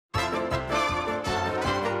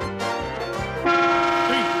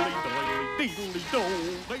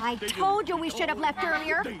I told you we should have left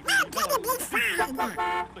earlier. 88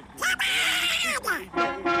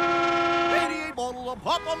 bottles of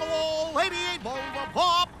pop on the wall, 88 bottles of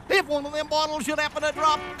pop. If one of them bottles should happen to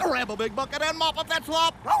drop, grab a big bucket and mop up that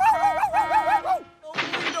slop.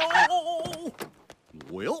 No.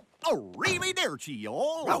 Well, arrivederci,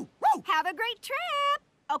 y'all. Have a great trip.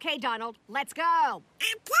 Okay, Donald, let's go.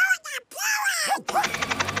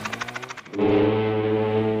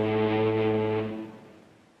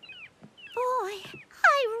 Boy,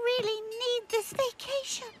 I really need this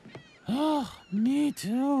vacation. Oh, me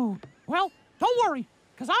too. Well, don't worry,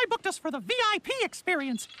 because I booked us for the VIP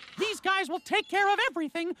experience. These guys will take care of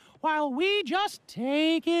everything while we just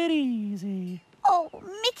take it easy. Oh,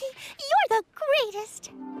 Mickey, you're the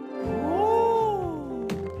greatest. Oh.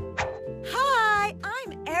 Hi,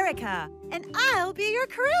 I'm Erica, and I'll be your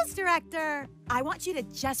cruise director. I want you to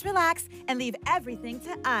just relax and leave everything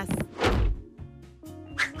to us.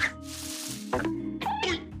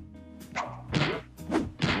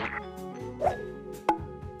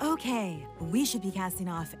 Okay, we should be casting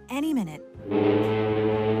off any minute.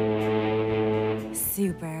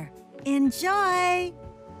 Super. Enjoy!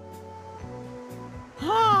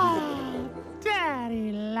 Oh,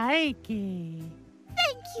 Daddy likey.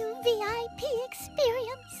 Thank you, VIP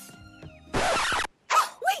experience.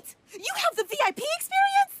 Wait! You have the VIP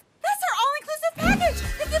experience? That's our all-inclusive package!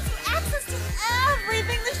 It gives you access to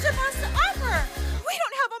everything the ship has to offer! We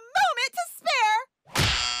don't have a moment to spare!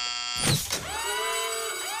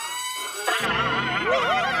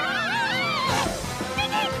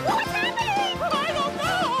 Minnie, what's happening? I don't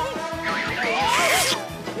know!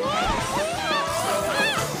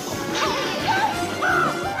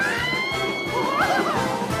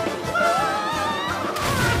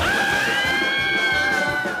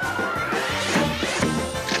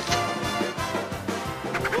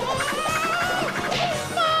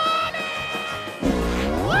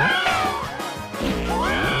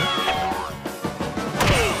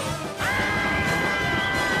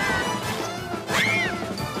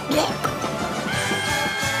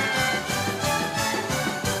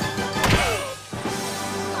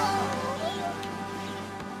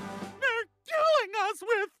 They're killing us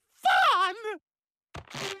with fun!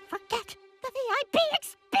 Forget the VIP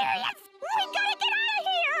experience. We gotta get out of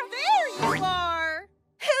here. There you are!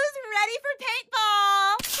 Who's ready for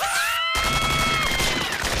paintball?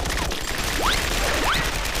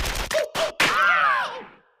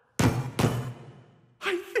 I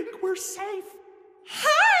think we're safe.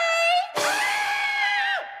 Hi!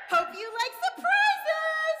 Hope you like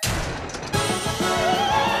surprises!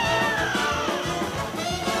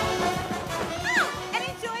 And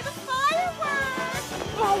enjoy the fireworks!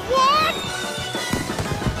 What?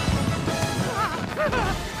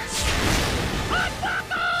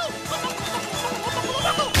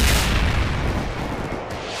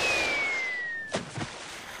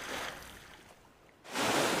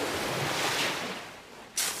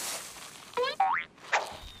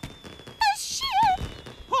 The ship.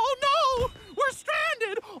 Oh no! We're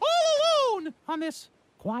stranded all alone on this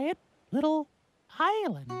quiet little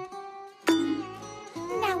island.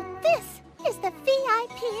 Now this is the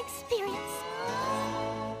VIP experience.